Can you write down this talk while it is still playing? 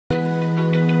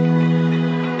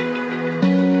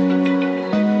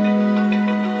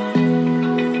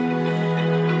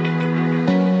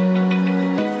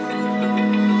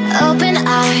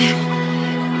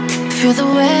Feel the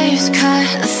waves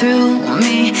cut through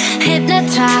me,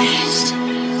 hypnotized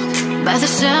by the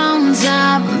sounds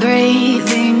I'm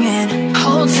breathing in.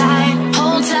 Hold tight,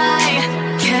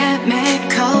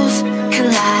 chemicals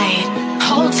collide.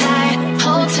 Hold tight,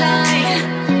 hold tight,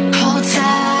 hold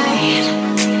tight.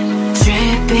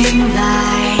 Dripping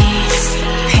lights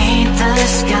paint the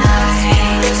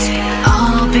skies,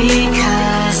 all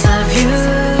because of you.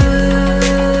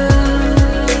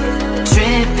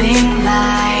 Dripping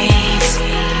lights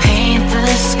paint the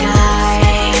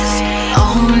skies,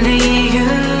 only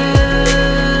you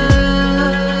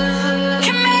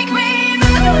can make me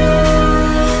move.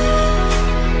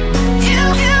 You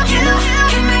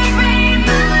can make me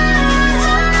move.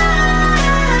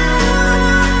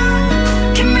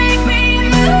 Can make me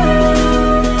move.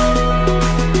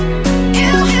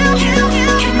 You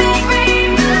can make me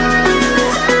move.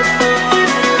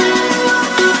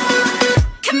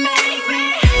 Can make me.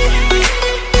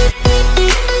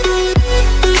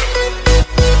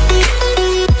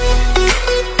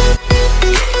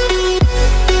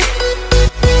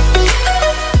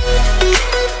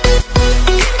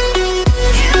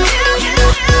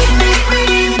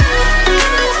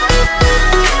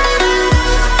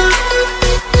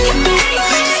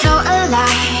 So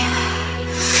alive,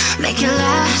 make it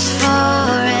last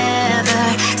forever.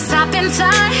 Stop in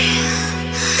time,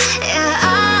 yeah,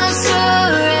 I'm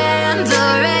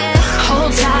surrendering.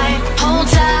 Hold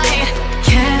tight,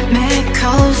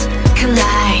 chemicals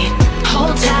collide.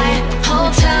 Hold tight,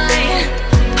 hold tight,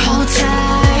 hold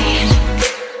tight.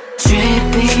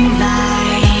 Dripping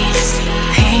lights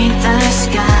paint the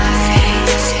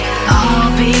skies, all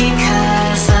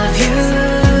because of you.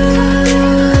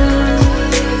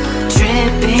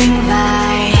 Dripping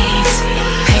lights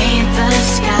paint the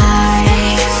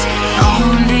skies,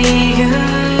 only you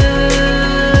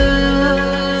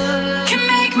can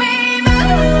make me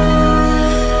move.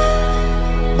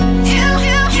 You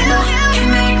can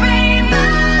make me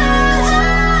move.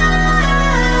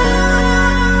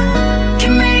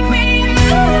 Can make me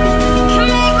move. Can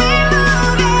make me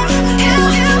move. You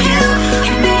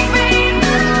can make me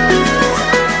move.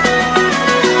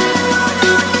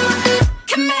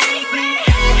 Can make me.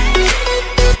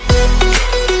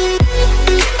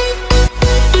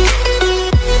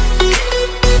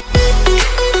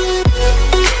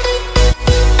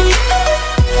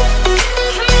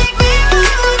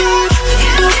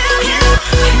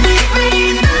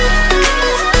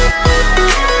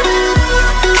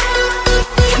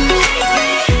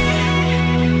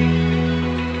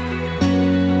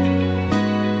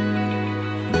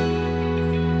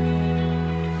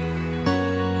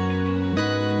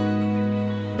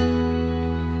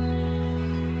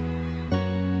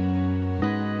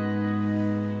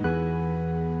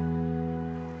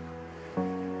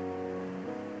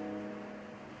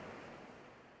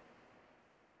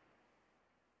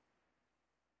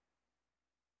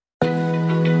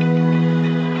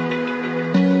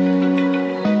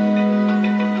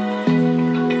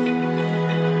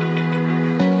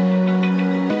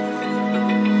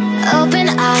 Open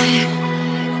eye,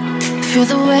 feel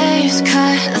the waves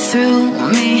cut through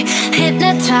me,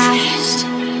 hypnotized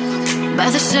by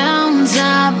the sounds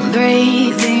I'm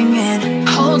breathing in.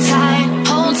 Hold tight,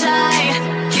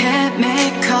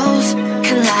 chemicals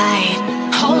collide.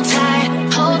 Hold tight,